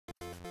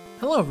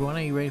Hello everyone,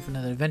 are you ready for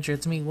another adventure?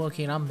 It's me,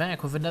 Wilkie, and I'm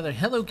back with another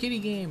Hello Kitty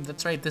game.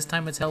 That's right, this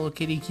time it's Hello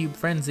Kitty Cube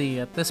Frenzy.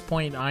 At this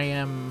point, I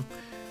am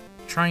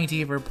trying to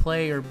either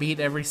play or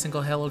beat every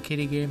single Hello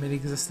Kitty game in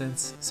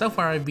existence. So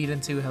far, I've beaten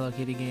 2 Hello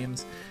Kitty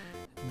games.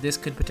 This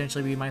could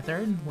potentially be my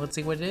third. Let's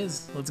see what it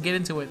is. Let's get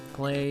into it.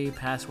 Play,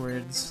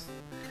 passwords.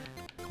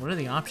 What are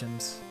the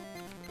options?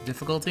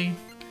 Difficulty?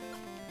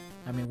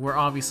 I mean, we're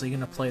obviously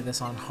going to play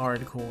this on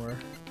hardcore.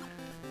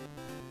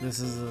 This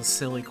is a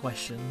silly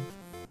question.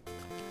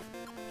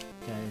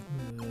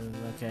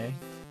 Okay.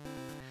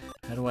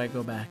 How do I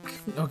go back?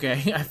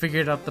 Okay, I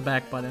figured out the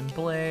back button.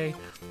 Play.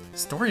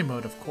 Story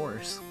mode, of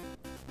course.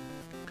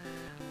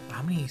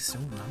 How many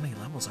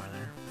levels are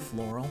there?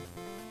 Floral.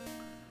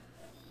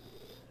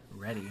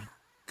 Ready.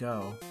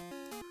 Go.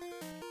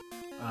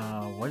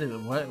 What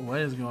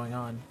is going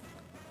on?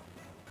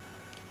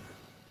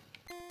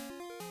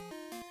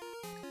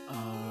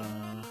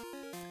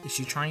 Is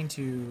she trying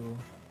to...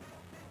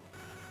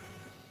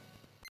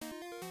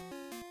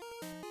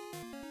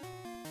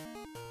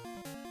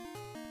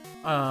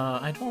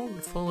 I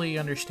don't fully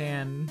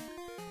understand.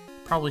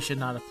 Probably should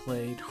not have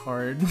played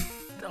hard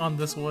on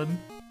this one.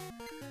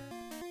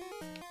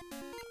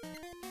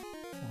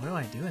 What do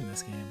I do in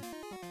this game?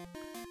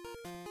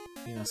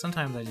 You know,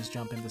 sometimes I just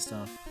jump into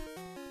stuff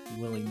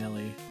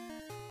willy-nilly.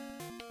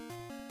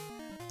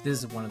 This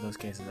is one of those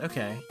cases.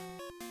 Okay.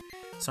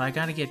 So I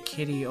gotta get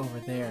Kitty over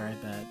there, I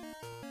bet,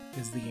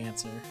 is the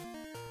answer.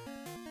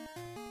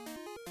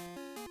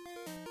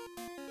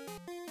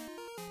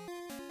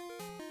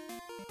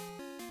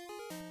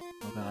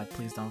 Oh god,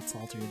 please don't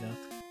fall to your death.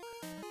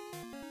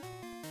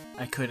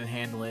 I couldn't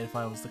handle it if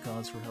I was the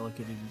cause for Hello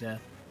Kitty to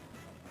death.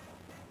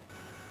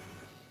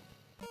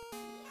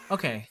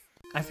 Okay,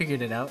 I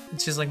figured it out.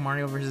 It's just like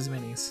Mario vs.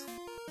 Minis.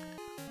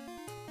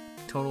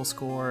 Total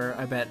score,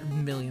 I bet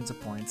millions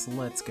of points.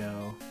 Let's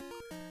go.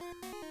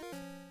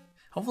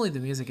 Hopefully the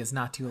music is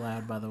not too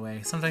loud, by the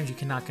way. Sometimes you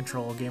cannot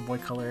control Game Boy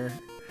Color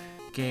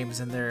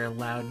games and their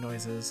loud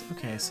noises.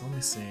 Okay, so let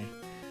me see.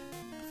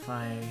 If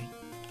I...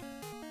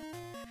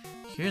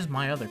 Here's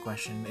my other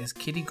question. Is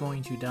Kitty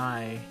going to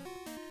die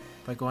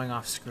by going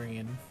off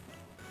screen?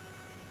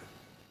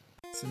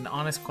 It's an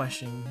honest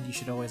question you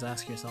should always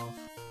ask yourself.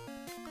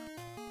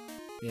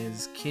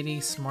 Is Kitty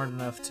smart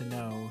enough to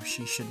know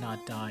she should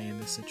not die in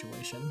this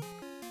situation?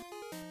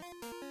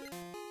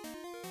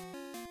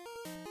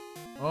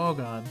 Oh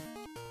god.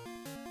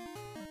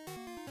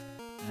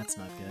 That's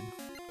not good.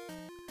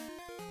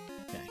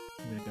 Okay,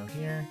 I'm gonna go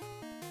here.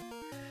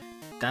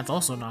 That's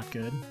also not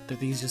good,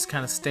 that these just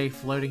kind of stay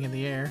floating in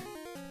the air.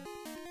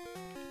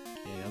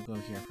 Okay, I'll go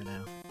here for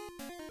now.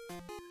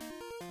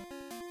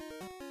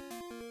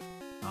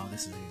 Oh,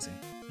 this is easy.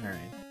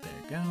 Alright, there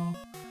you go.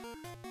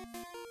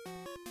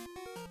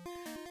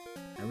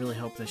 I really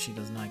hope that she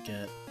does not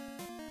get...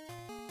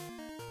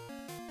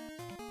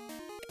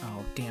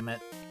 Oh, damn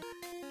it.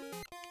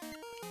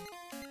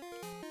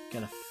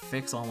 Gotta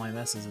fix all my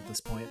messes at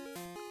this point.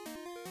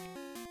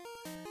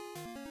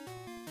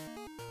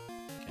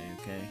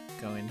 Okay.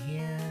 Go in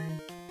here.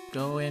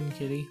 Go in,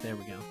 Kitty. There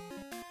we go.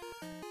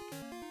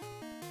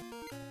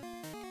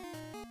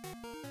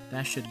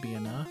 That should be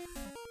enough.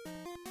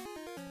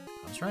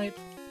 I was right.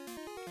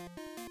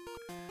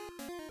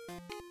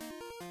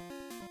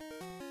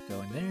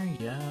 Go in there,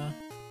 yeah.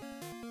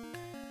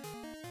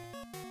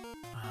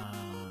 I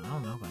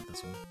don't know about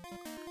this one.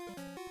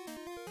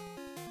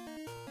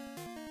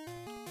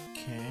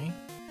 Okay.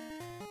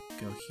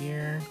 Go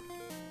here.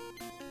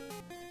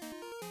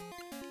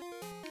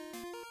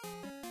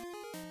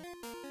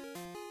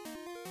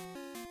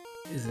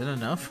 Is it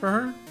enough for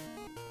her?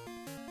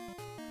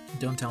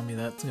 Don't tell me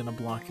that's gonna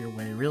block your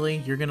way. Really?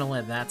 You're gonna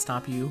let that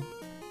stop you?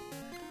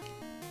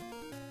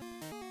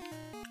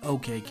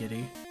 Okay,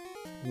 Kitty.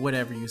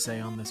 Whatever you say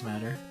on this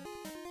matter.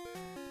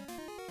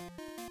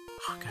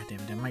 Oh,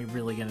 goddammit, am I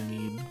really gonna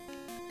need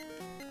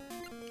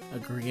a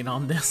green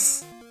on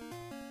this?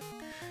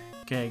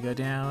 Okay, go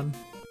down.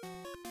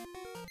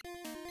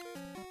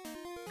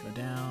 Go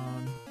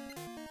down.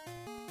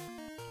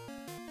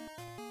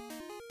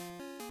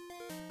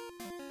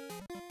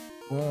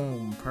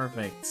 Boom,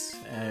 perfect.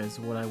 As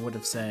what I would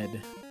have said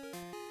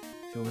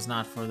if it was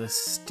not for this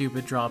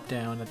stupid drop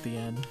down at the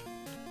end.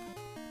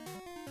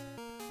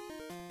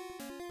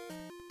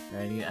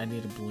 Right, I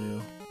need a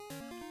blue.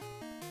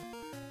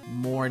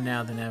 More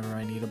now than ever,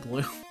 I need a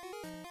blue.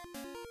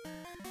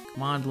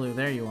 Come on, blue,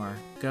 there you are.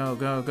 Go,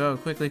 go, go,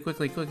 quickly,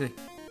 quickly, quickly.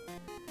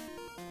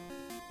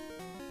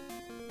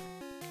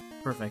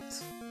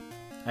 Perfect.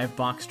 I have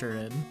boxed her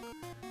in.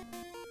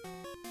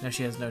 Now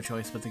she has no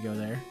choice but to go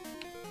there.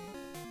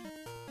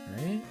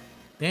 Right?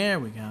 There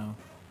we go.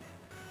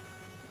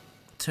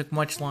 Took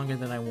much longer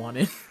than I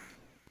wanted.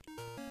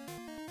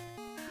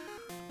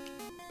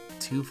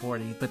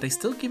 240, but they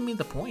still give me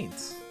the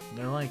points.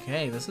 They're like,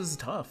 hey, this is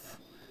tough.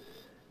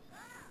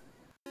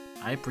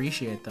 I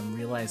appreciate them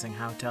realizing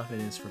how tough it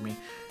is for me.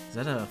 Is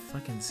that a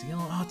fucking seal?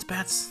 Oh, it's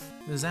Bats.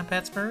 Is that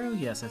Bat Sparrow?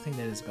 Yes, I think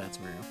that is Bat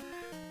Sparrow.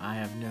 I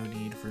have no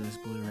need for this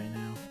blue right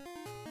now.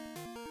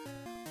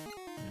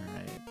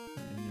 Alright,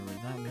 get rid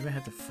of that maybe I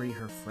have to free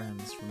her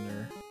friends from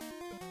their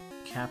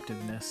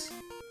captiveness.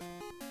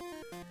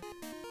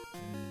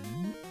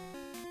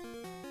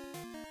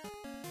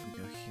 We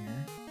go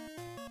here.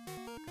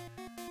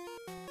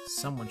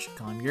 Someone should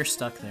climb. You're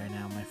stuck there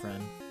now, my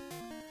friend.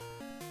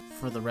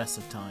 For the rest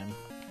of time.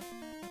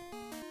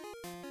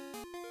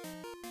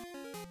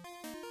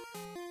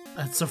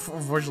 That's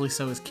unfortunately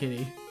so is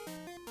Kitty.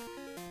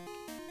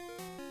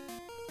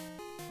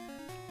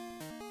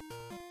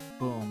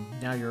 Boom.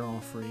 Now you're all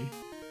free.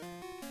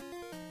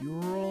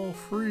 You're all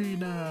free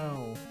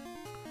now.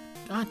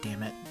 God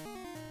damn it.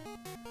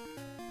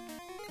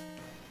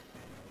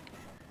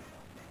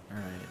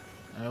 Alright.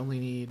 I only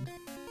need...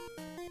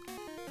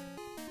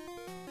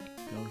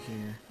 Go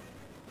here.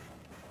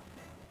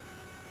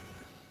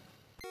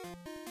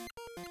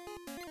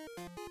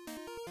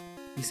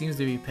 He seems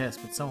to be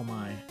pissed, but so am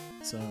I.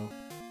 So...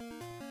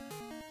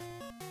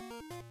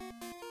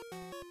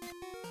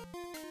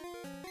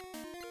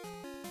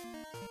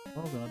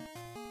 Oh god.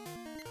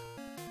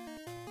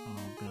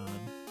 Oh god.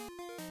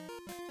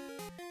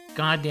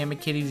 God damn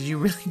it, Kitty, did you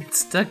really get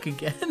stuck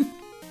again?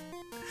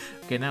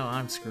 Okay, now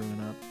I'm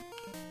screwing up.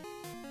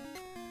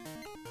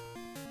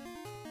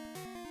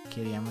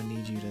 Kitty, I'm gonna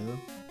need you to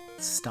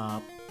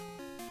stop.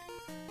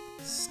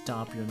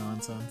 Stop your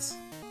nonsense.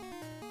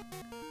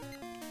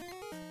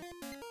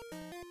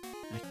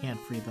 I can't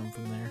free them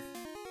from there.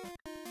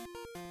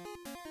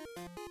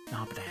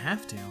 No, but I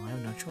have to. I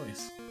have no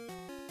choice.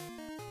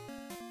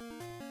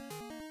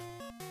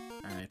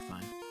 Alright,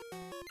 fine.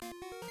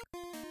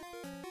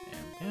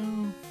 There we go.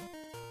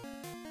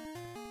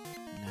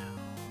 Now...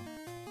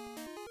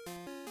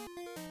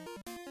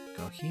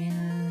 Go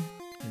here,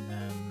 and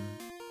then...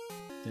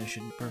 They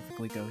should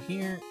perfectly go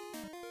here.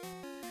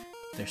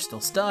 They're still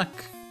stuck,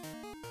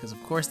 because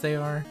of course they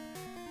are.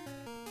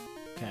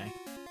 Okay.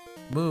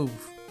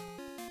 Move.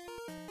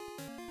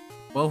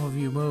 Both of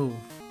you move.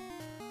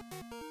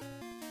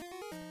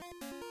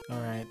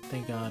 Alright,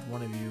 thank God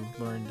one of you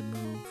learned to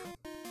move.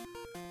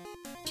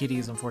 Kitty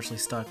is unfortunately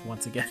stuck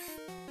once again.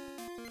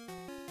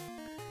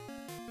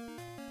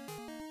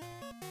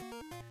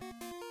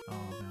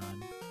 Oh god.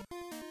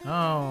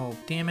 Oh,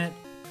 damn it.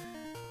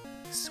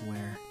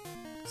 Swear.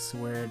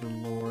 Swear to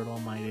Lord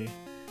Almighty.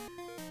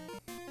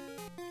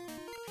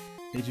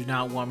 They do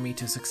not want me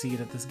to succeed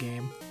at this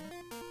game.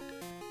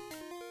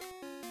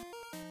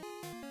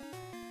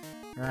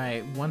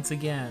 Alright, once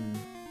again,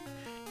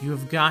 you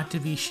have got to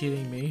be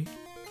shitting me.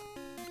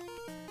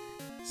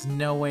 There's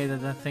no way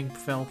that that thing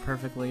fell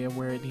perfectly at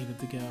where it needed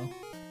to go.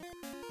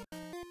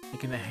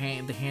 Like in the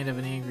hand of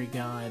an angry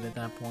god at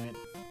that point.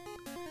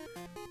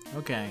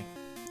 Okay,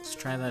 let's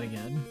try that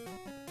again.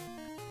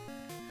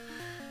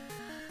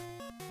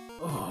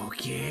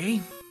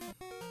 Okay.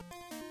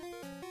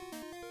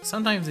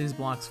 Sometimes these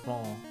blocks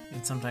fall,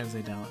 and sometimes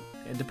they don't.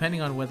 And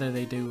depending on whether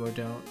they do or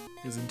don't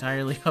is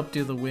entirely up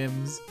to the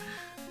whims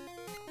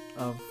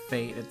of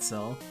fate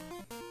itself.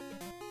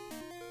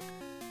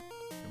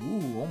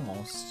 Ooh,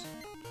 almost.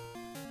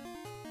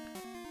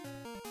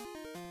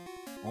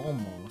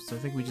 Almost. I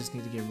think we just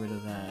need to get rid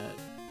of that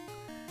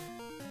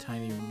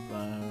tiny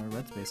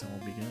red space and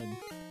we'll be good.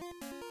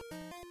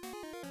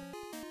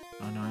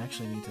 Oh no, I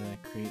actually need to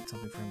create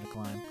something for him to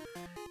climb.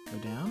 Go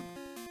down,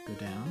 go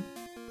down,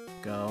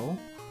 go,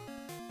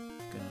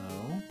 go.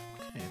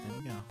 Okay, there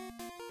we go.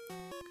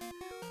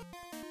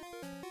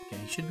 Okay,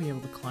 he should be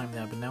able to climb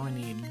that, but now I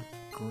need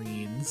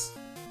greens.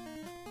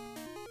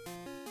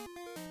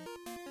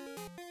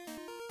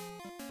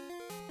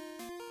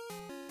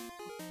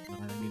 I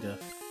need to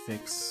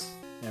fix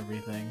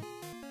everything.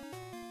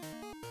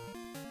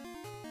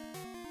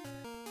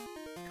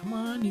 Come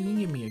on, you can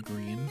give me a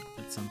green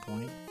at some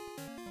point.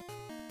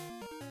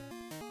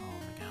 Oh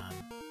my god.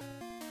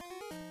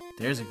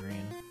 There's a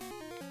green.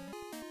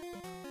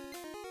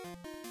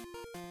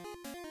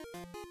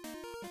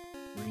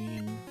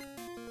 Green.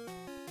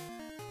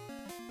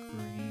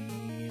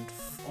 Green.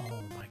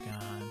 Oh my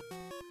god.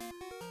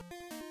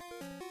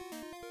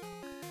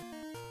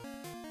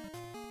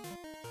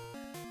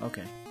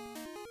 Okay.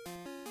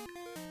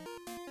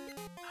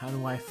 How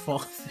do I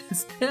fall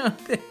this down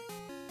there?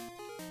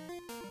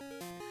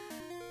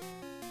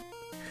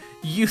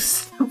 You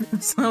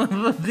stupid son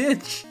of a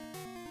bitch!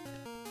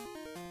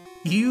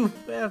 You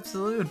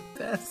absolute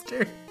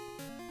bastard!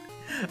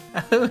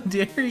 How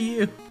dare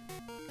you!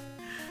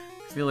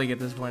 I feel like at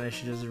this point I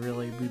should just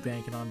really be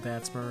banking on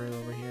Bats Maru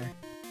over here.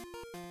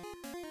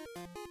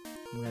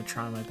 I'm gonna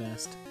try my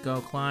best.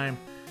 Go, climb!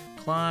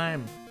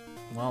 Climb!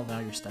 Well, now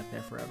you're stuck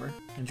there forever.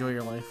 Enjoy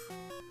your life.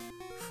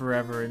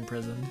 Forever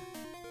imprisoned.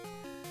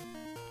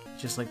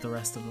 Just like the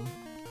rest of them.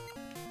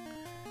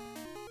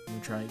 Let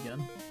me try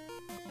again.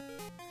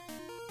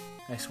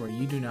 I swear,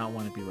 you do not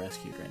want to be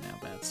rescued right now,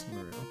 Bats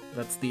Maru.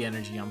 That's the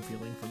energy I'm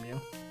feeling from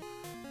you.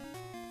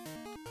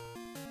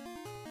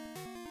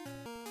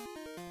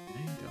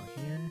 Okay, go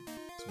here.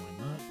 So why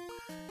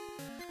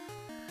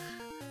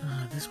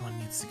not? This one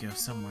needs to go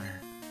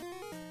somewhere.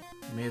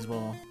 May as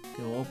well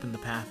go open the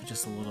path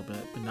just a little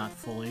bit, but not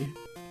fully.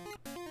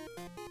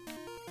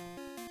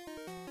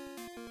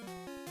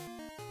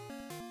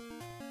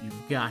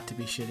 You've got to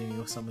be shitting me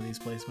with some of these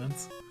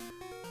placements.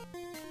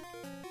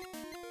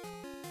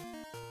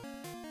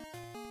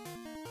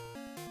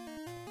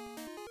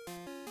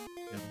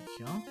 There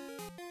we go.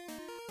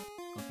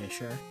 Okay,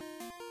 sure.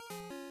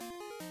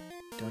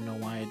 Don't know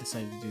why I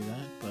decided to do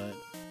that, but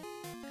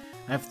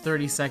I have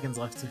 30 seconds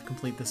left to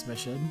complete this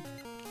mission.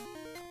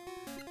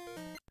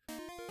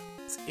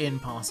 It's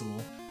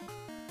impossible.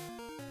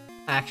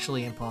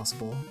 Actually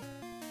impossible.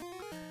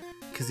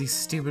 Because these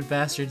stupid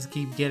bastards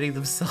keep getting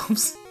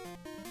themselves.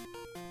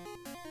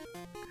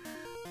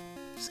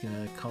 Just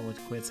gonna call it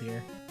quits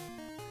here.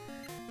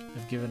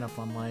 I've given up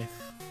on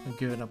life. I've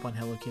given up on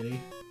Hello Kitty.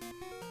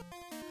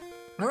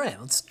 Alright,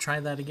 let's try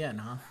that again,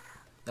 huh?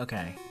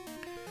 Okay.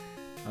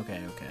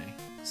 Okay.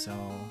 So...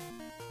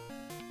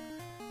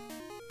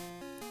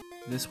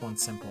 this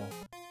one's simple.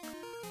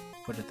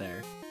 Put it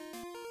there.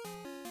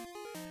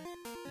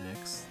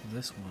 Next,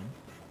 this one.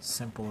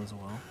 Simple as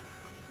well.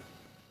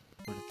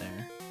 Put it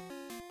there.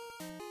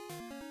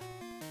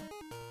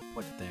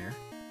 Put it there.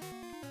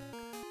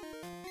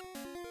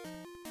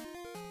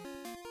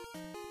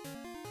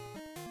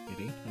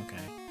 Kitty?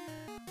 Okay.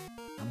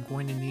 I'm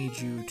going to need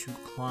you to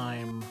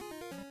climb...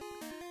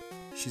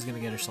 She's gonna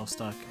get herself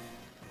stuck.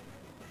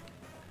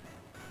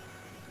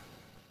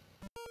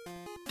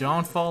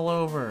 Don't fall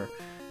over!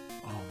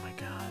 Oh my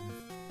god.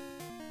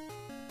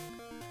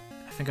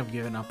 I think I've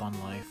given up on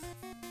life.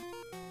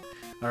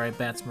 Alright,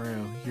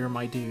 Batsmaru, you're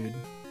my dude.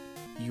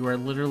 You are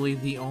literally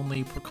the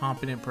only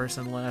competent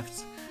person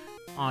left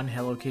on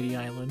Hello Kitty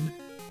Island.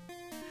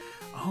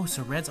 Oh,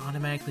 so reds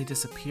automatically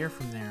disappear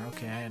from there.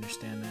 Okay, I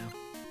understand now.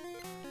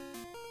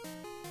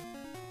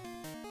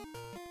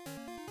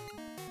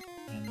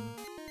 And...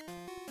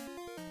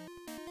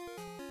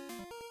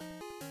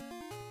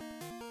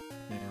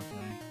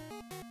 okay.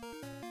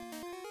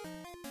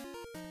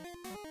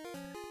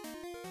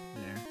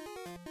 There.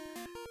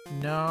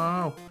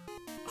 No!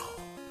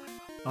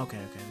 Okay,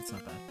 that's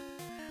not bad.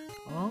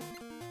 Oh,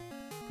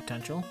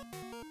 potential.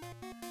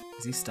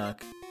 Is he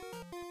stuck?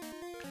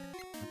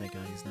 Oh, thank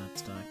God he's not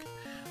stuck.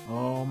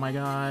 Oh my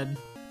God,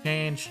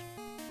 change.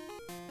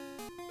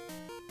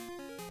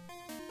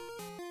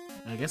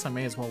 I guess I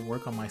may as well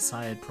work on my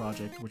side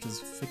project, which is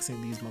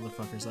fixing these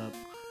motherfuckers up.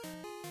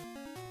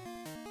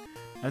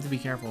 I have to be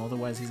careful,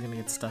 otherwise he's gonna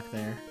get stuck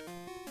there.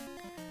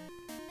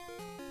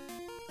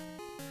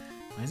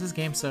 Why is this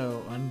game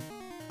so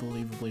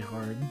unbelievably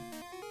hard?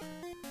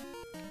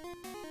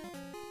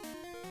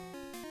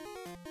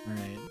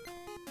 Alright.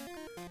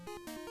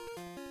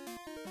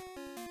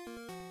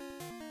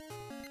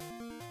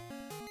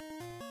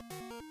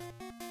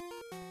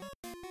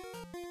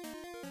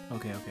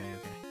 Okay.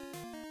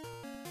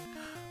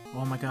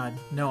 Oh my god.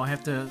 No, I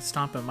have to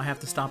stop him. I have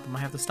to stop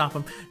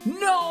him.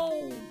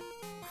 No!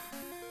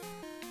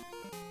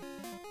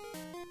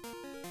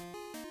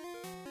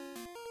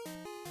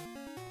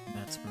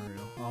 That's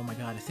brutal. Oh my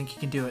god, I think you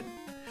can do it.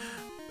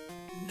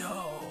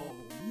 No!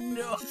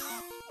 No!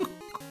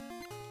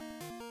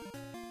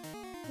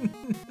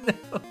 No!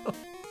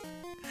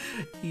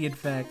 He in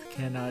fact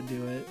cannot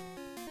do it.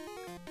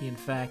 He in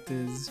fact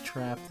is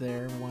trapped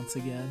there once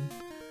again.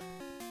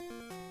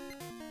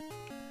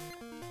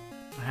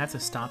 I have to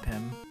stop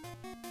him.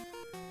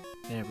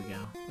 There we go.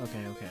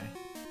 Okay.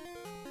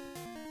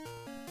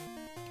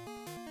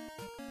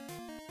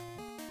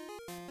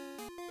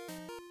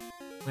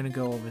 I'm gonna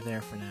go over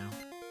there for now.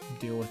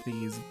 Deal with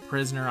these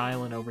prisoner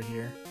island over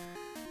here.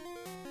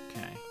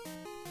 Okay.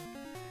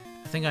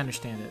 I think I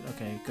understand it.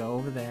 Okay, go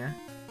over there.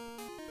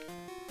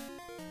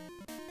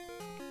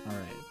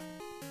 Alright.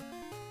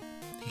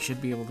 He should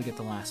be able to get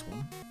the last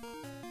one.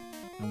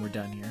 And we're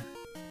done here.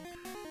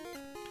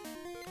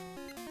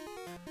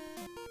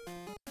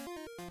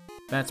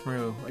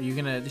 Batsmaru, are you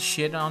gonna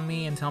shit on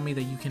me and tell me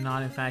that you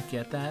cannot in fact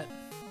get that?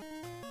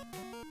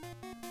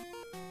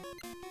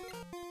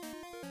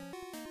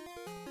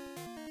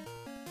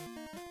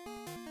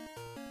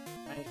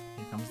 Right,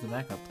 here comes the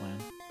backup plan.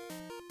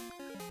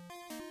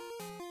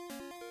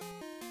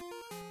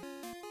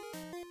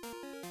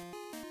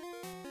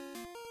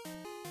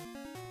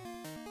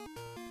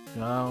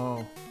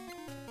 Go!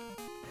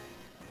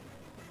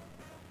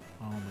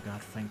 Oh my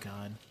god, thank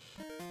god.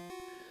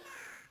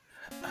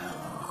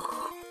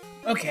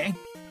 Okay.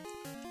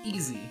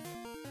 Easy.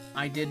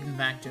 I did in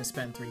fact just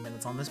spend 3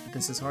 minutes on this, but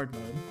this is hard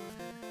mode.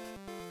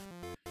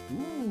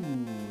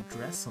 Ooh,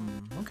 dress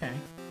them. Okay.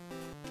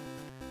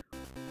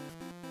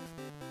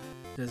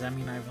 Does that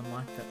mean I've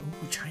unlocked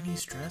the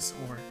Chinese dress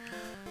or...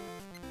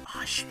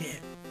 Ah,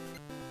 shit.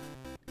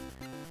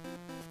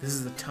 This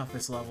is the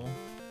toughest level.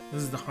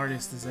 This is the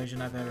hardest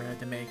decision I've ever had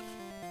to make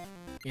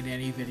in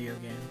any video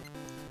game.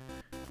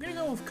 I'm gonna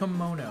go with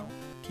kimono.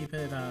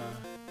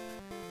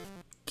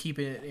 Keep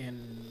it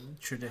in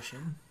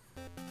tradition.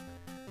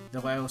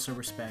 Though I also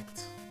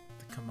respect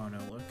the kimono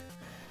look.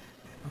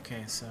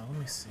 Okay, so let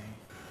me see.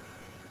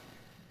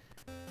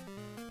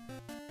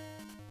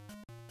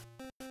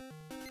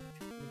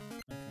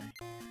 Okay.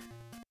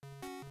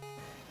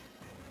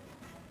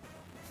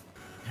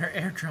 They're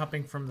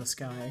airdropping from the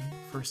sky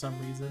for some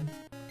reason.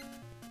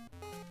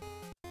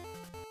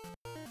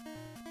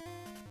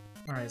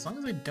 Alright, as long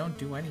as I don't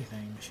do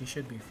anything, she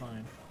should be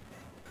fine.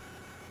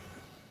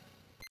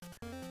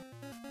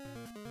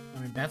 I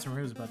mean,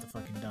 Batsumaru's about to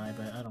fucking die,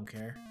 but I don't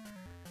care.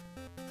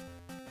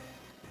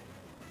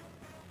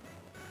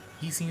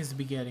 He seems to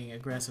be getting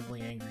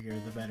aggressively angrier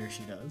the better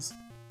she does.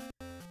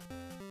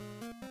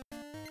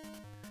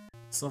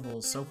 This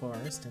level so far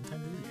is 10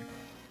 times easier.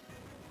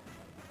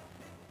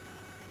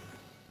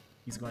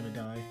 He's going to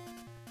die.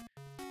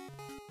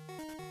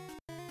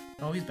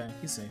 Oh, he's back.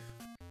 He's safe.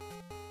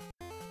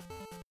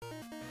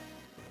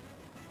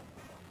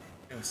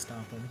 Gotta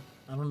stop him.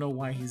 I don't know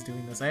why he's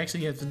doing this. I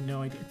actually have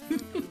no idea.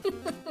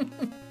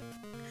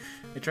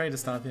 I tried to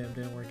stop him,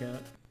 didn't work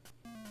out.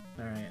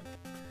 Alright.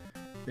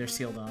 They're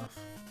sealed off.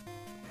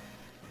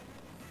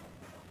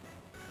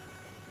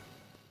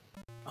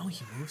 Oh,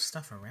 he moves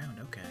stuff around,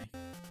 okay.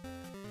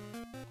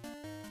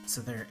 So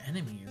they're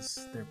enemies.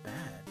 They're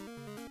bad.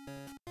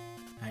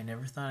 I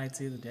never thought I'd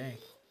see the day.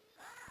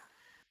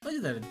 Look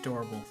at that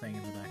adorable thing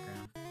in the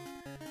background.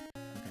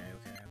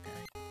 Okay.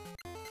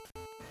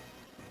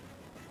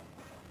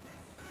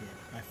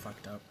 Yeah, I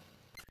fucked up.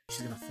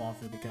 She's gonna fall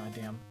through the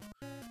goddamn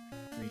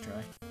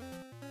retry.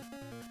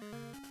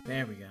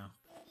 There we go.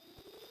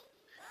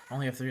 I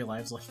only have 3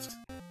 lives left.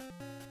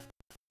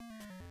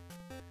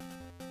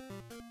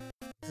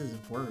 This is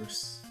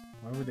worse.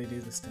 Why would they do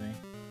this to me?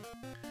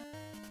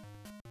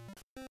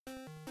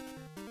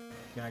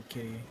 God,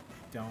 Kitty,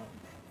 don't.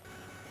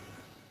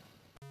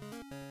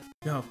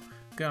 Go!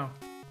 Go!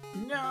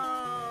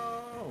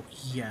 No!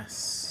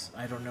 Yes!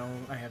 I don't know.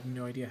 I have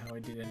no idea how I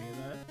did any of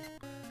that.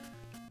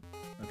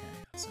 Okay,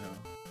 so...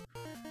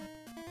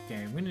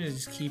 Okay, I'm gonna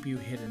just keep you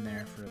hidden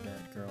there for a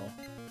bit, girl.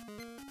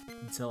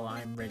 Until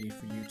I'm ready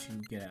for you to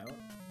get out.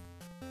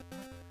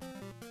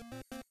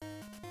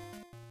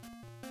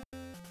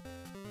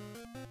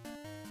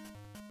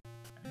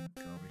 Okay,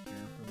 go over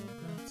here for a little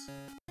bit.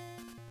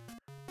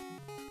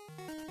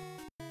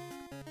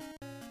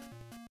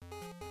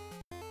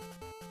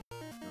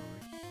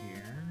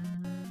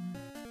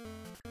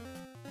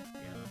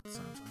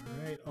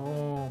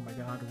 Oh my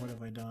god, what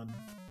have I done?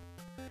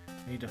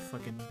 I need to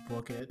fucking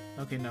book it.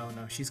 Okay, no,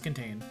 she's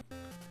contained.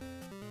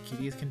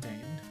 Kitty is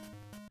contained.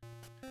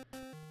 Okay.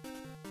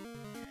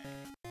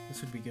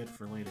 This would be good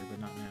for later, but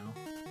not now.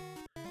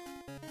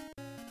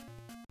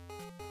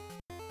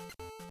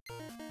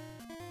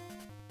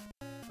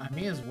 I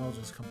may as well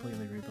just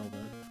completely rebuild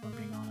it, if I'm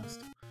being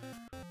honest.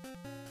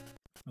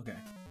 Okay.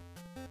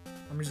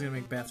 I'm just gonna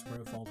make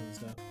Batsumaru fall to his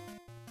death.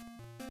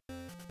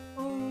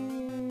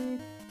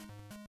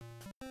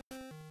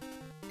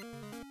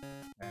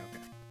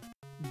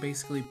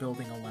 Basically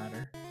building a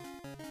ladder.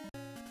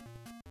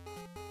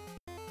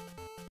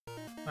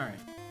 Alright,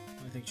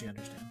 I think she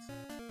understands.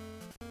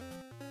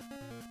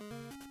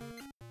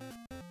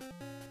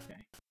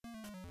 Okay.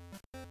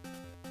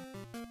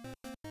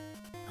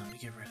 Let me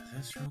get rid of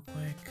this real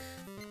quick,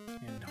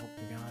 and hope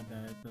to god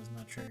that it does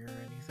not trigger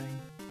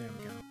anything. There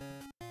we go.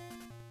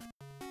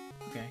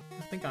 Okay,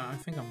 I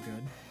think I'm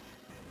good.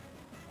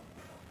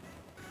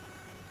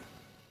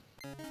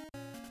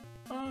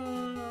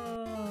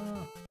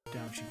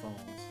 Down she falls.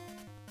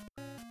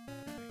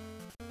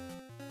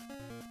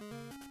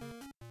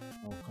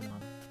 Oh, come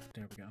on.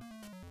 There we go.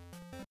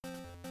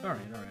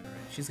 Alright.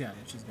 She's got it.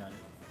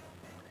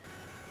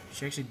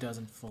 She actually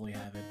doesn't fully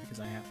have it because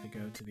I have to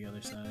go to the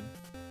other side.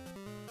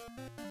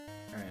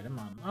 Alright, I'm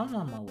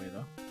on my way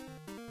though.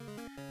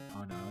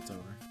 Oh no, it's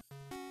over.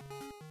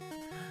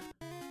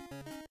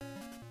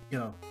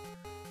 Go.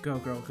 Go,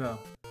 girl, go.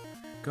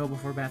 Go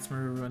before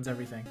Batsumaru ruins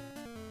everything.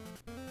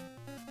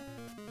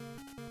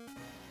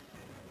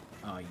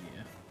 Oh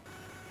yeah.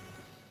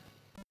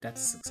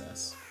 That's a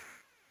success.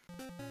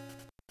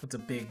 That's a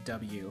big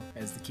W,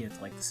 as the kids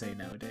like to say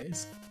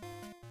nowadays,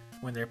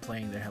 when they're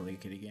playing their Hello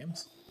Kitty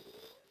games.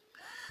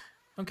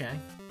 Okay,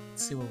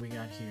 let's see what we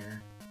got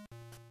here.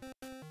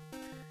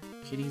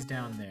 Kitty's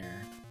down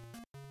there.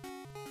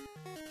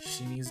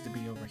 She needs to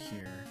be over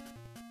here.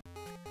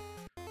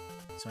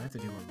 So I have to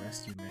do a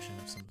rescue mission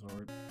of some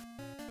sort.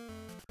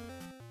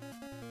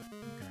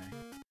 Okay,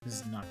 this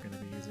is not gonna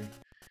be easy.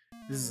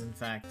 This is in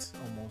fact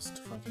almost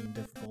fucking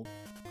difficult.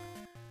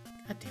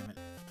 God damn it.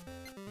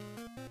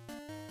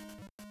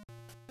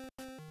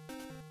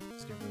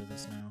 Let's get rid of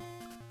this now.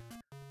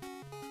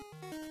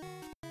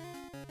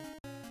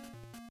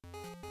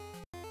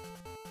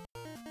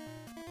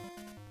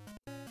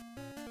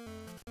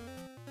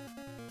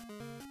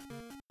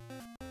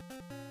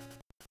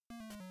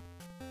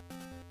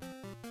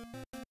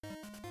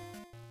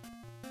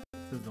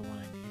 This is the one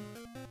I need.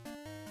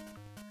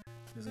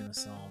 This is gonna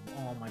solve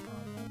all my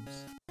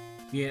problems.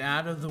 Get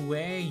out of the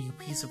way, you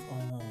piece of— oh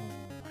my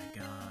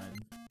god.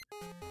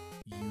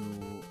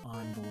 You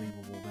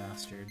unbelievable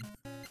bastard.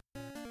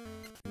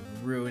 You're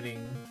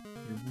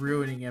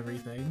ruining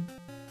everything.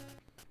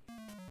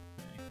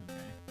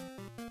 Okay.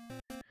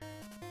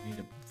 I need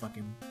to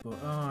fucking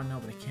oh no,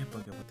 but I can't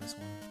book it with this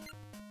one.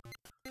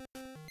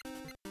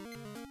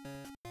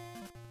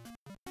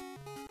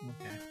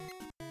 Okay.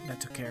 That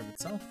took care of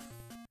itself.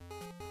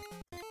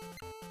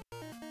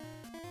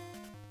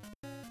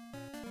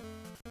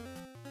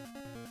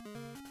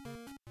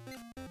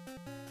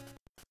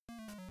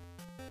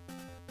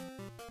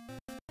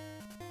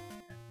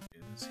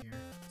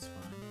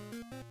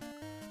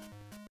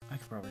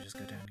 probably just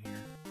go down here.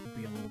 It'd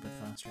be a little bit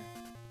faster.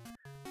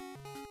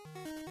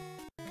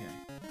 Okay.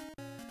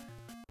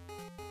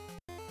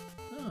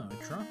 Oh,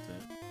 it dropped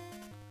it.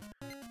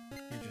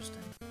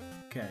 Interesting.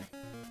 Okay.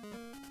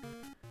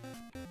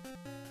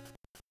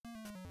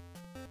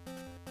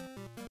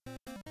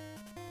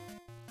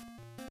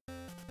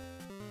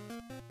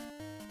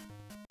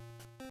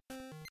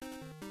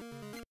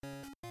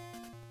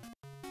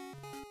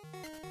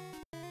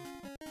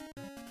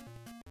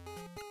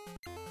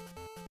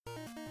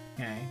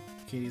 Okay,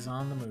 Kitty's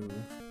on the move.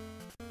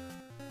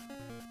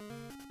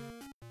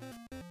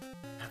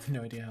 I have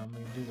no idea how I'm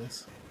gonna do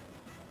this.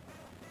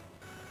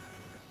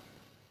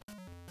 I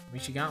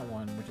mean, she got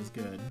one, which is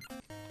good.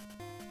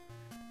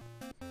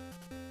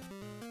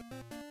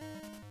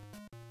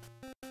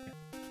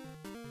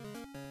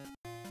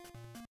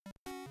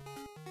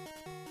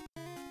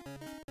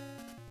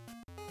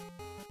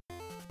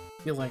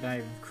 I feel like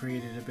I've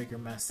created a bigger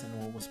mess than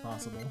what was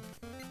possible.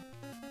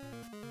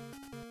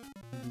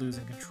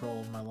 Losing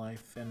control of my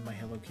life and my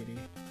Hello Kitty.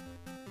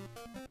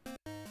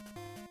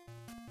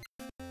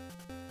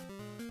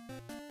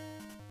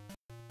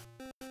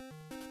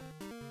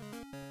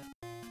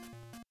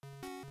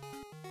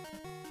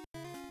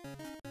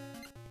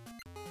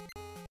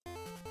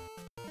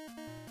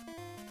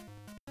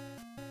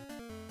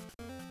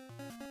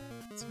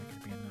 Let's make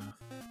it be enough.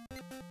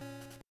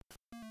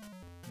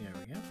 There we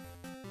go.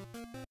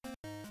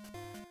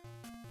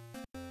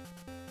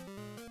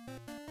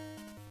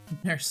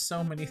 There's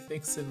so many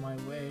things in my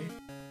way.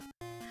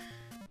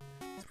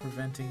 It's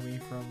preventing me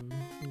from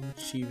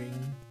achieving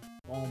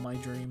all my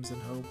dreams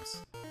and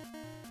hopes.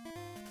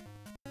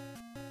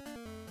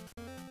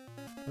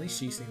 At least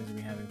she seems to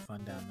be having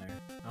fun down there.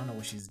 I don't know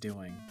what she's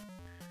doing.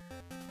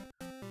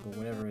 But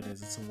whatever it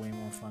is, it's way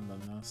more fun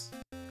than us.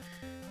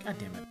 God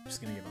damn it, I'm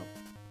just gonna give up.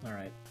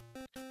 Alright.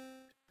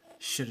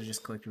 Should've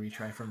just clicked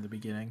retry from the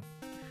beginning.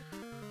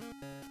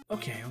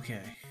 Okay,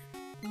 okay.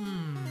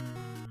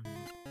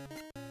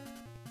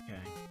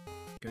 Okay.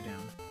 Go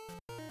down.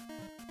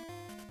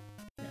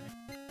 Okay.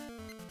 I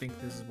think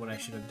this is what I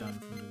should have done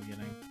from the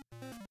beginning.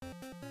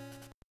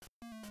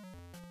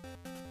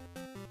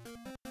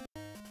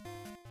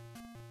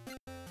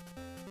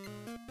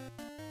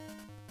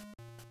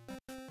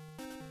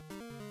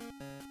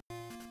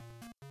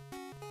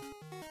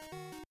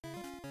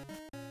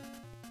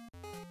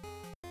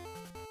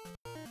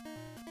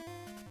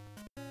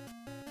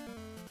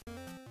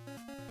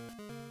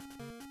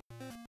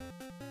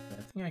 I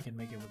think I can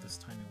make it with this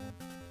tiny one.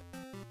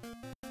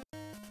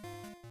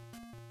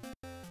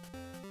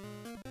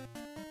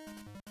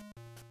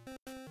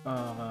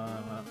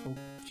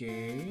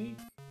 Okay.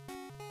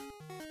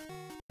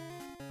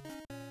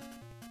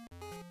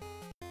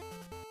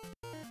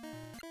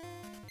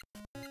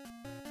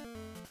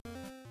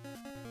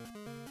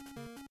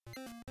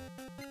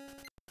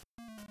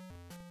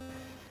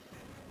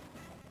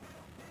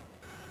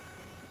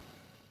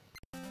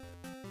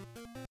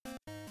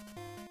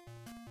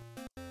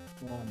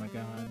 Oh my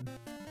god.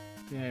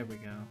 There we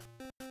go.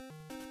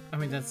 I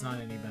mean, that's not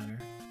any better.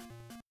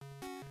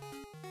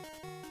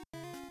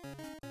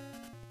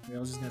 We're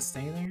all just gonna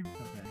stay there?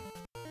 Okay.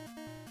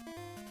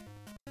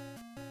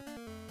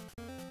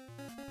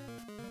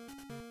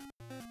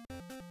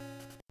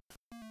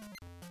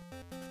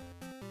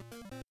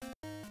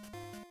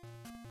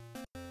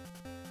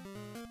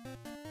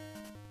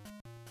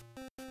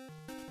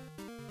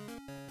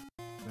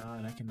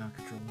 God, I cannot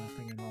control that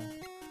thing at all.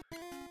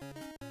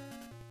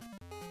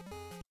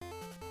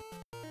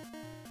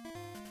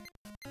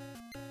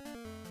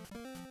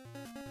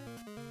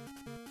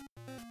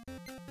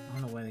 I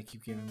don't know why they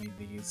keep giving me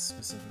these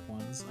specific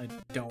ones. I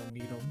don't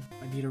need them.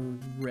 I need a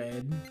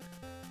red.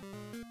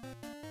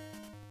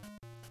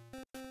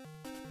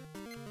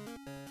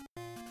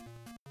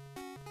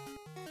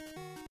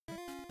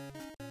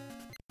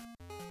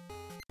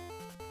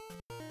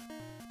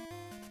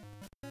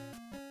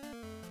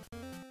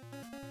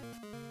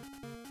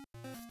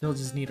 They'll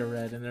just need a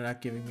red and they're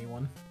not giving me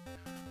one.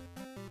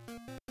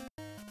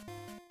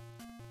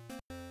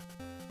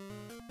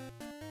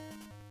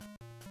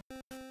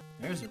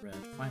 There's a red,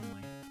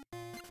 finally.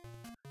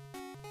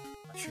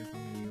 Not sure if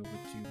I'm gonna be able to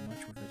do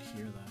much with it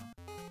here, though.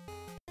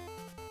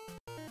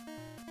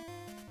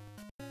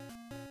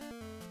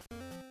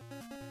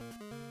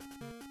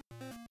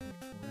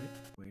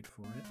 Wait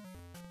for it.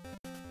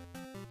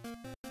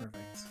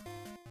 Perfect.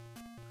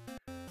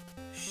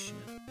 Shit.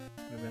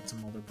 I've got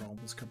some other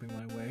problems coming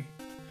my way.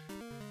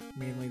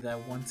 Mainly that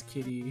once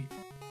Kitty...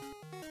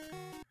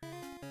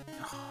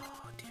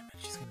 Oh, damn it,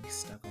 she's gonna be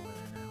stuck over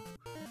there now.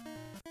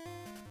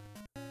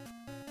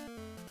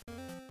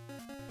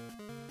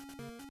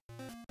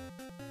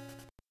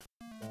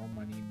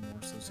 I need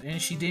morsels. And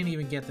she didn't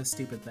even get the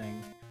stupid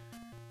thing.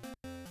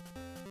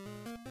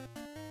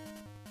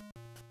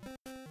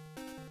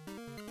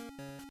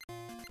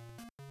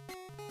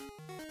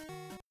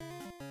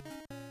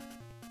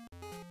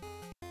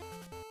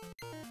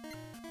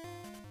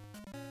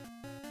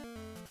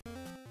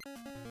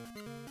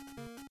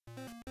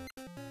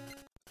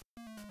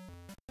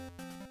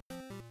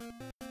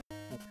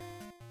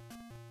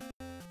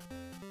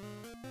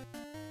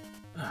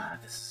 Ah,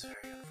 this is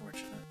very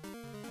unfortunate.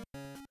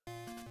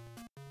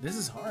 This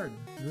is hard.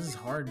 This is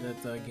hard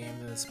that the game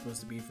that is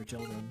supposed to be for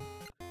children.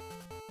 Oh,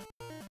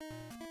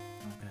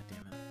 god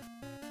damn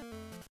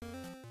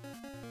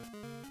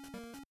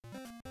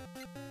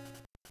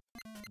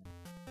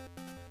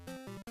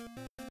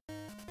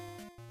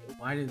it.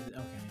 Why did... Okay,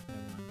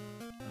 never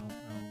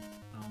mind.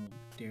 I'll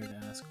dare to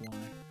ask why.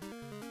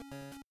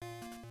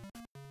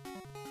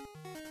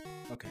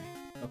 Okay,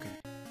 okay.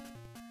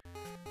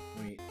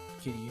 Wait,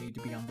 Kitty, you need to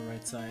be on the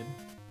right side.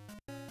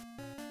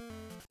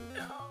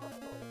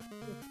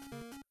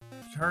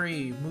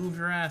 Hurry! Move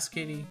your ass,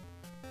 Kitty!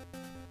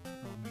 Oh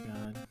my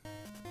god.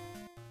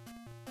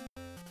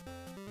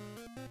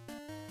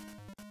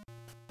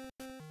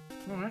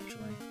 Oh,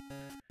 actually...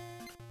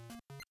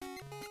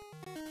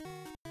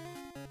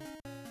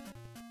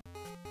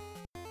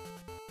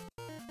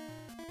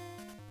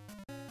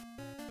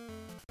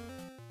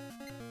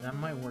 that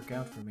might work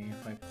out for me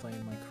if I play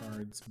my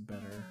cards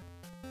better.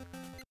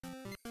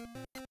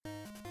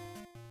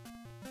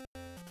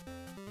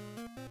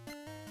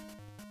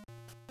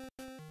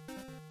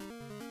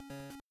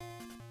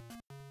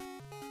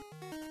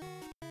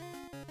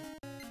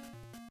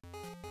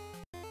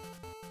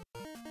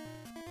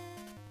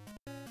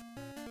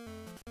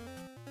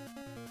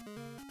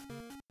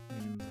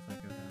 And if I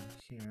go down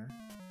here...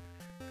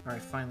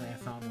 Alright, finally I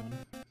found one.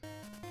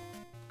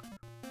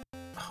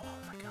 Oh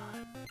my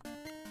god.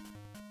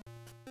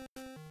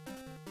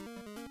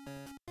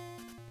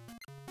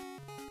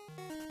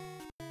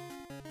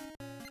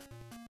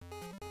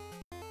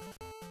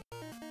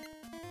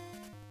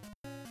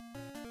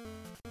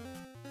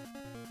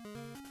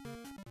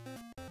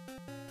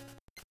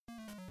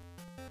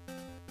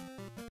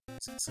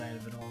 It's inside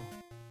of it all.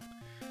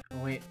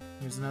 Oh wait,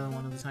 here's another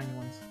one of the tiny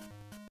ones.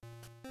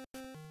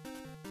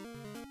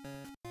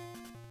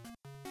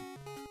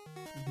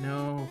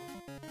 No.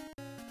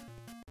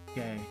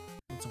 Okay,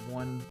 it's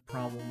one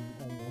problem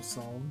almost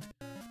solved.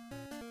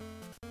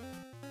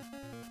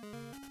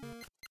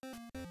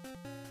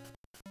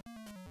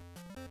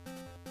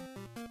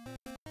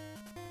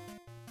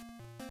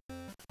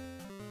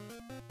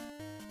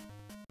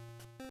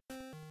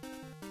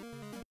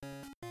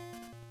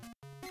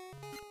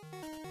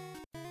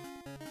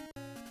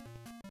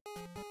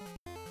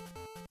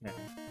 Okay.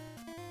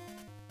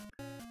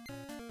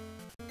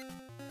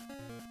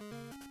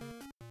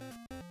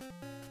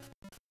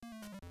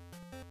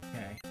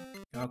 Okay.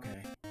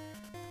 Okay.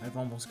 I've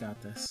almost got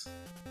this.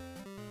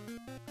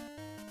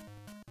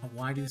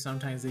 Why do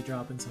sometimes they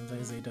drop and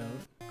sometimes they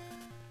don't?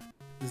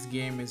 This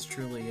game is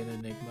truly an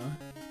enigma.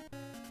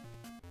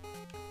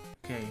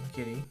 Okay,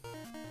 Kitty.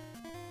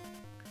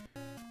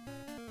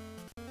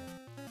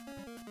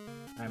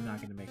 I'm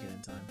not gonna make it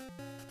in time.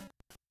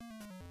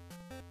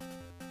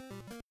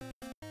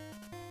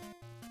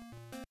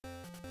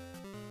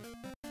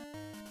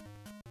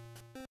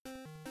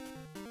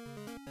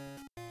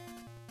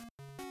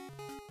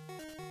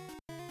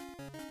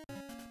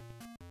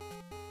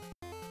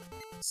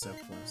 So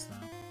close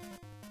though.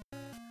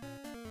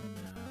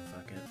 No,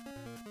 fuck it.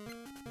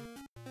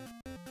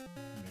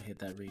 I'm gonna hit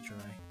that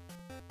retry.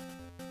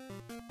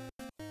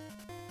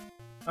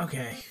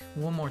 Okay,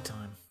 one more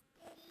time.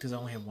 Because I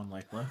only have one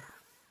life left.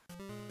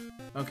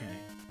 Okay.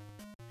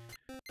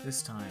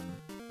 This time,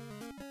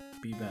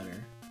 be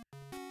better.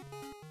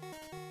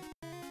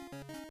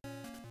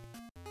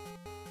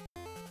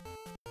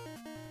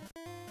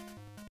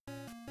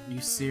 Are you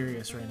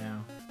serious right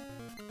now?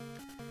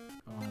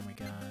 Oh my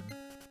god.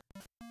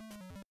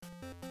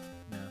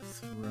 Now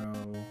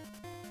throw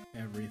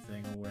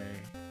everything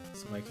away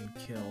so I can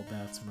kill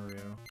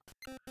Batsmaru.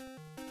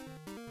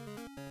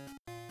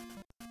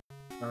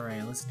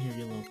 Alright, listen here,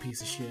 you little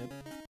piece of shit.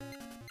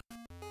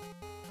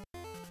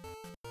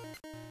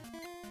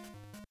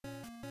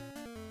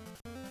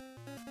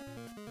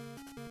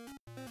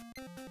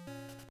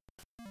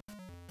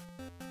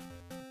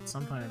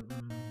 Sometimes...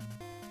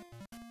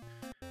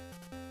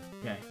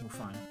 Okay, we're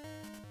fine.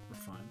 We're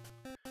fine.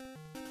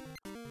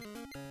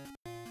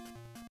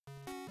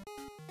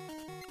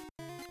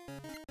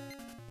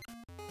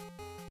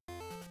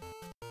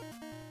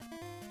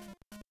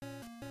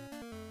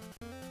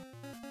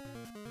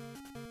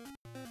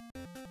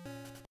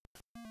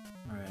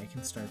 Alright, I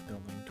can start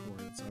building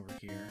towards over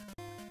here.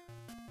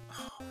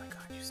 Oh my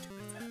god, you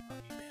stupid fat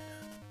puppy panda.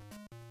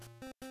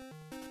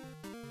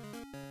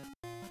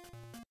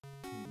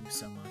 You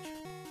so much.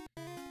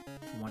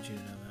 I want you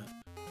to know that.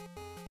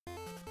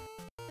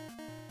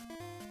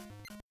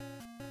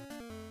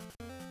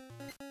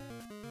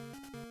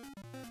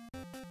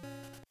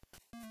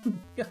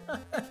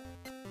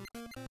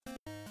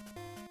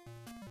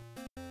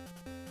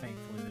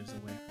 Thankfully, there's a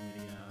way for me to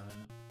get out of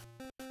that.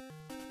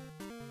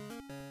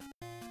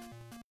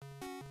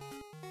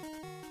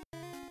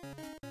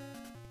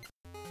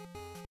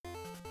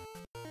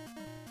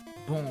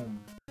 Boom!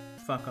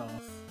 Fuck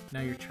off.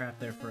 Now you're trapped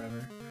there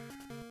forever.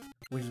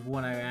 Which is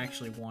what I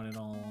actually wanted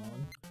all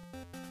along.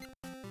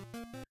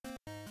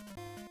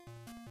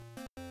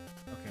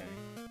 Okay.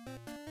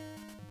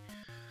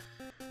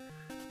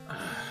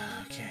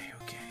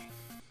 Okay.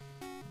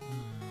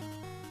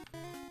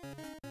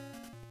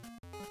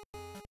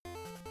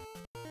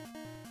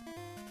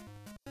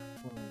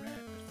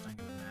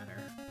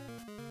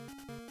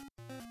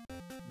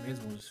 May as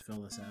well just fill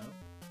this out.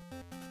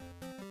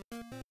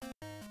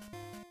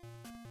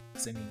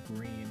 Because I need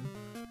green.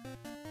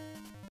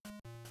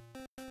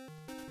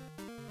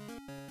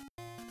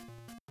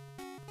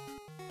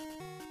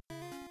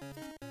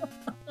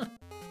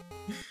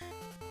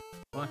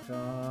 Fuck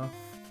off.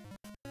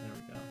 There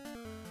we go.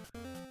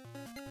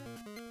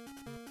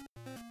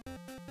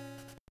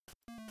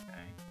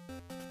 Okay.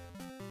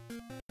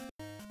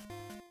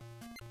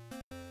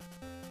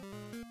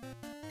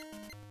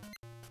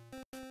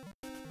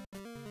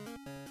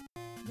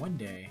 One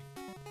day,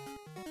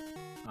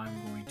 I'm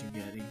going to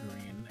get a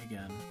green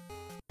again.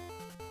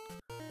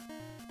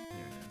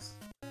 There it is.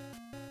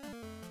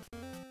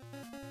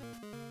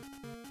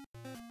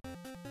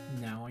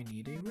 Now I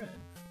need a red.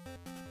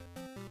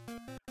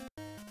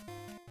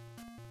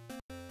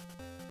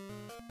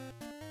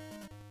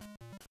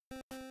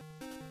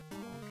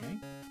 Okay.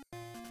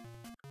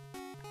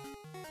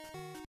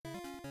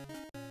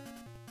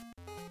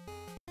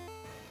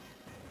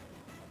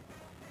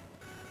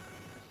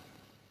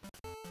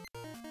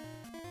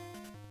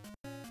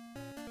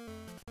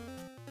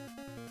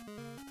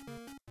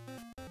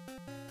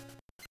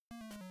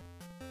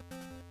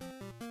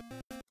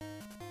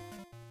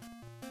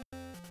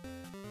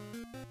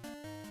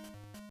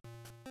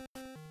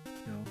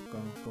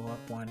 Go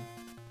up one.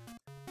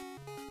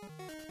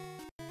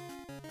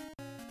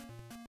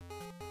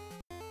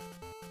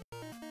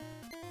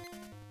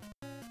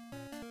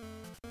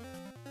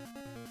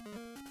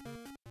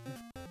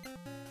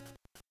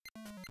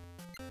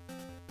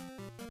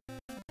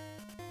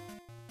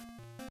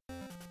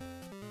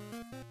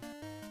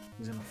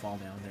 He's gonna fall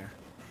down there.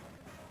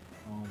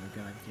 Oh my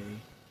god, kitty.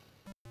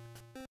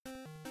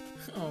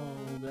 Oh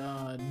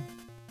god.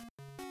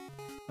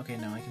 Okay,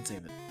 now I can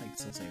save it. I can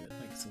still save it.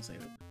 I can still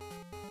save it.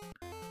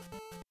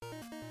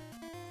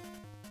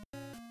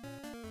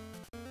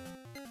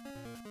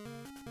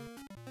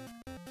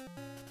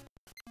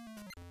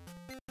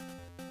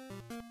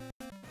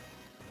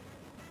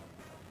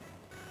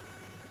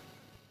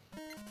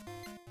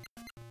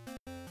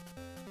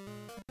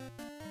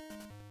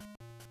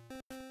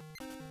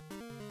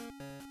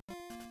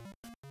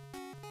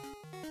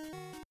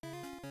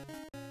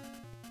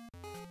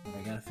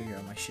 I gotta figure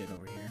out my shit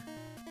over here.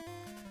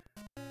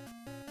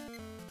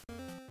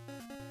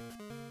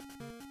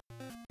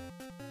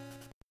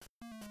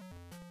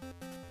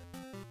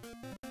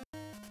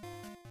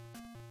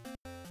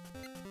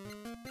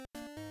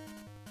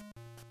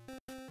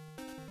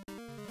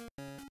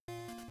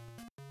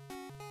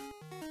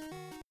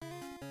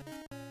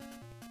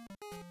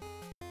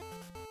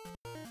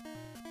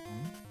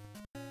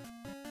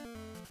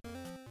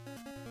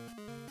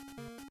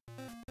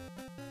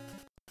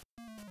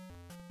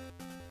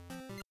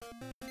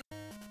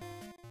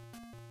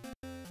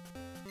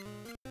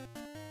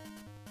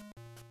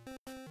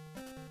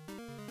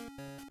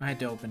 I had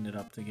to open it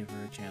up to give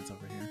her a chance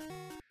over here.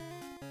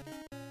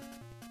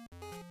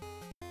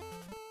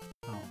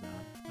 Oh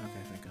god.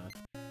 Okay, thank god.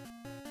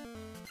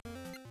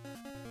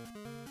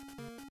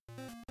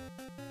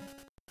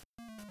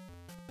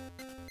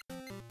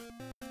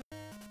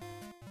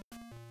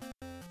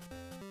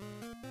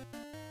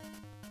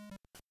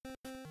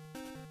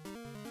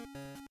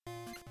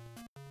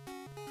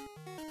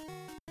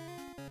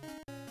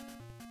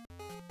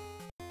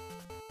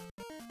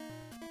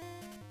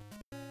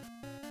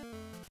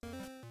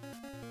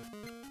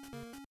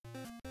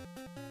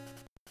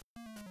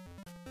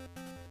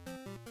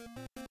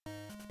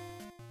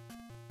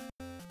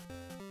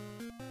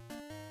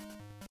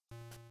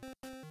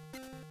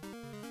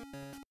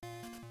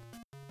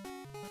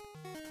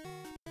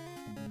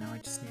 Now I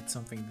just need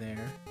something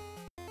there.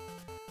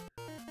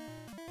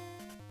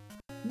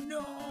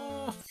 No!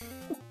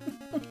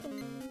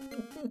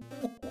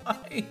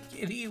 Why,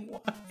 kitty? Why?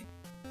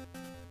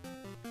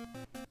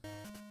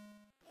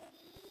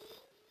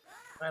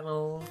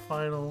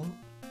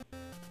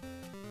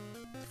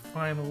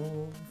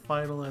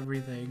 Final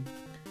everything.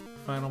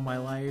 Final my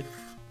life.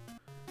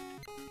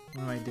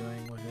 What am I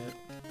doing with it?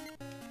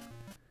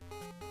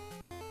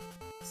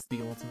 It's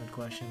the ultimate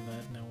question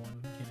that no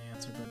one can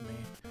answer but me.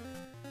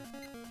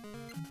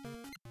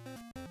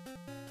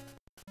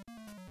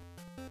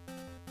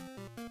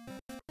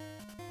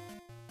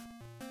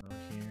 Go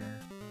here.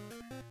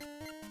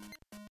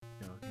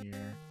 Go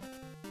here.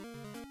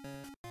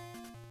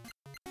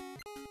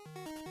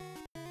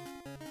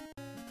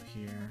 Go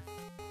here.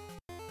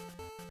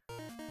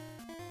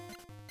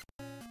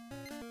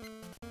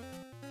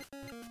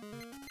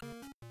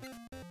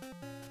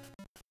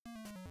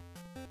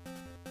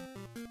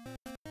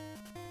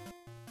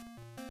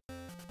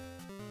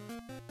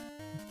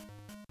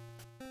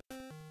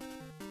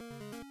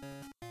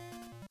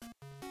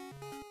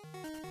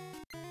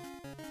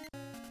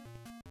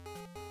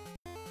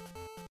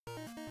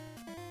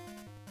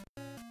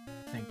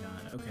 Thank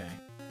God. Okay.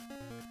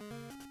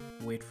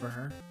 Wait for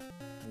her.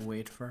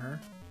 Wait for her.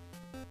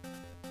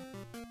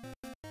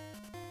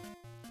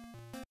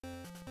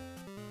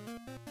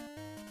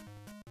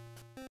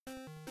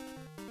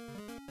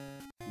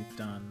 You've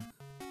done.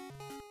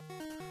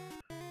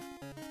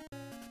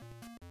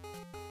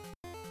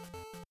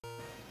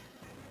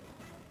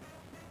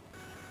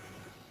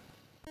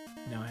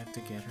 Now I have to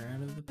get her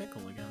out of the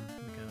pickle again,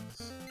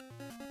 because...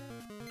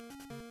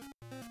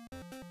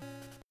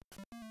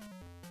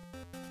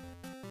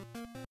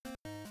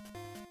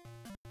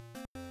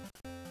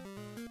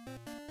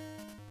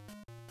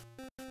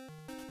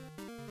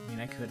 I mean,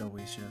 I could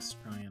always just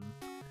try and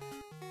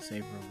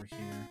save her over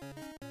here.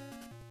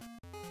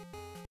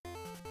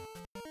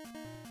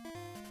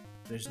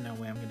 There's no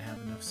way I'm gonna have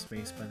enough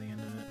space by the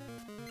end of it.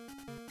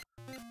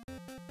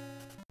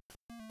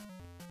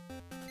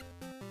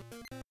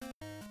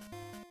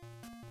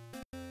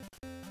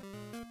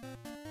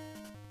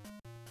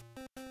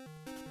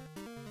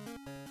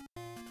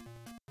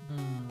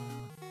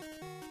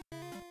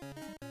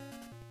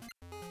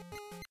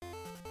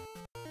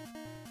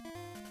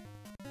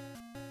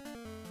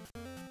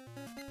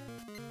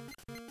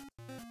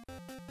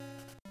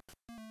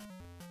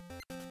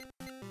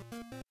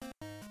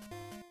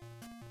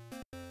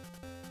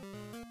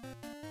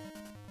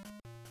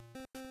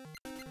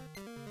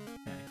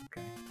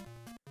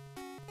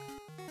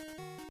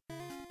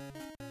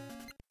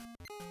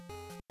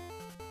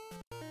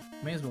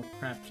 May as well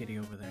crap Kitty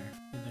over there,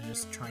 and then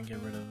just try and get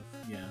rid of...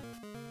 yeah.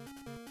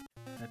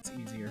 That's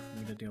easier for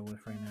me to deal with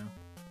right now.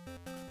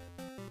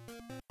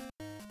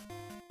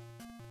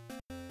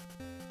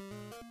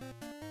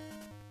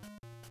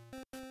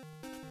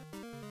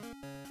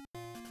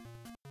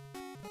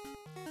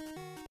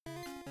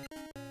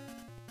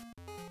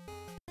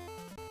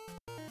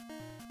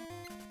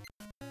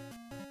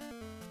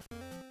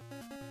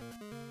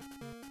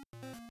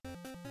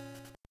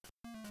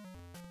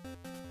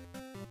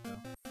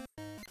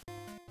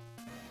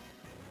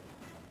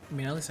 I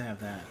mean, at least I have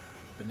that,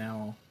 but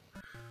now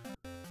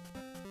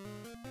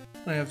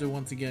I have to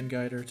once again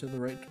guide her to the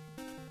right.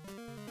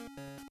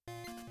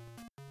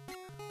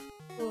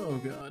 Oh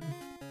god.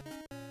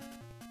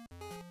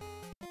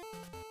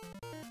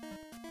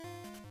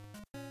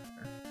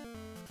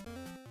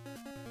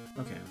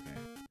 Okay, okay.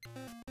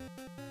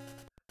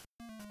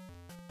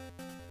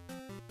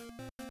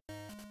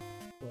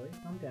 Chloe,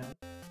 calm down.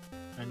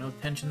 I know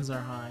tensions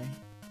are high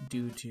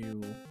due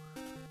to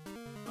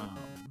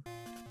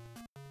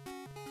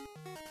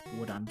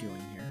what I'm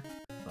doing here,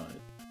 but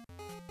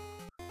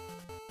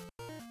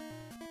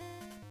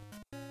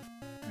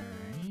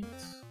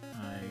alright,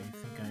 I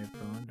think I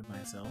boned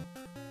myself.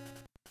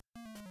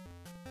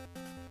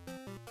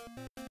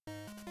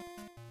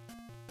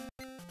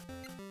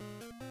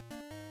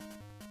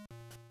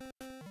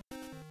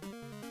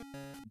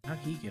 How'd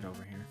he get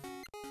over here?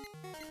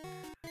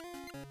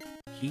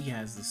 He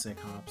has the sick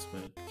hops,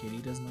 but Kitty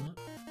does not?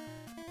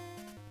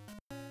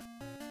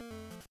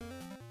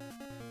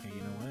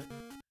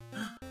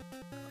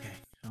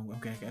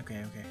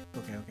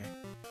 Okay.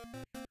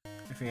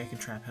 I think I can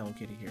trap Hello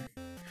Kitty here.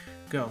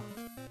 Go.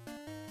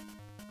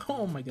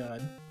 Oh my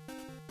god.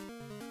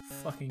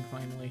 Fucking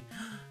finally.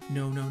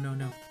 No, no, no,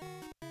 no.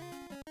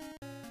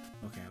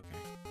 Okay, okay.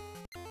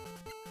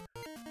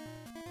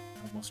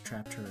 Almost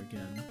trapped her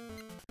again.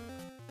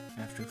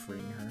 After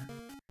freeing her.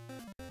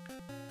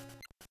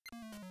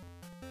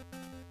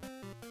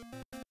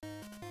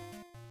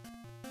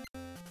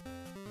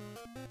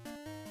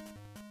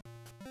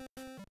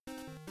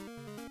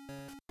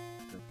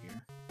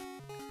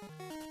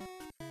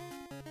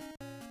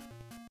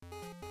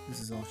 This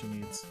is all she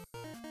needs.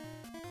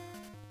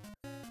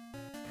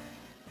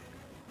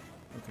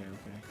 Okay,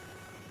 okay.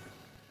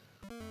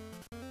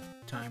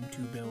 Time to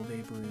build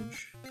a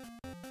bridge.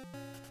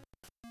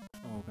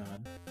 Oh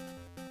god.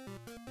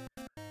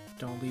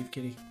 Don't leave,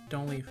 Kitty.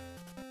 Don't leave.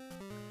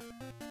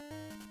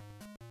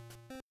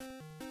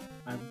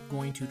 I'm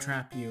going to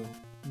trap you.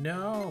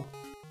 No!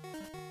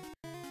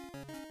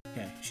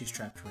 Okay, she's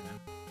trapped for now.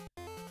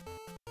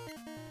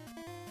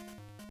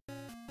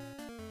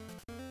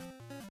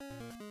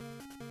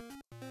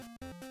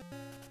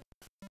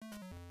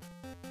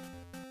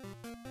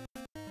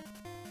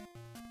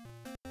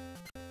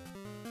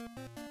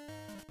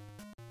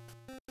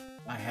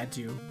 I had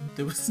to.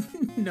 There was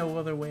no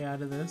other way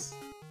out of this.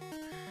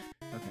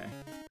 Okay.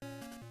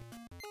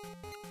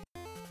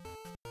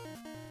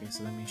 Okay,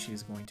 so that means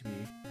she's going to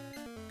be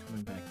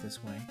coming back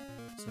this way.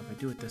 So if I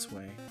do it this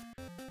way...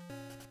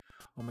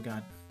 Oh my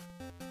god.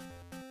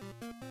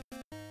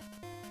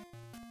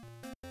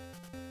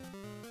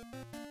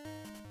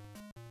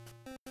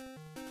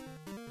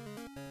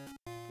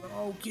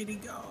 Go, Kitty,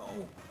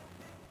 go!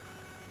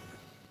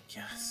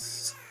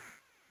 Yes.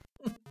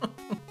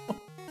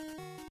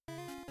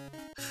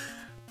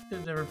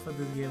 I've never put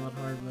this game on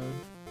hard mode.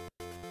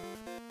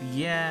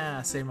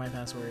 Yeah, save my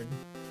password.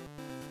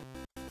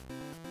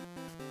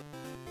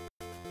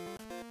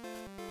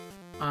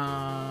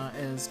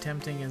 As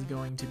tempting as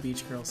going to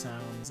Beach Girl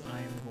sounds, I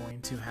am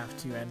going to have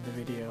to end the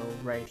video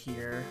right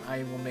here.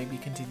 I will maybe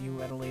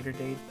continue at a later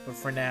date, but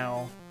for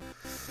now,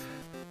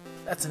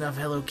 that's enough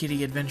Hello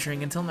Kitty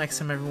adventuring. Until next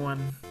time,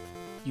 everyone,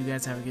 you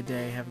guys have a good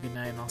day, have a good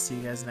night, and I'll see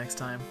you guys next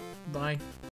time. Bye.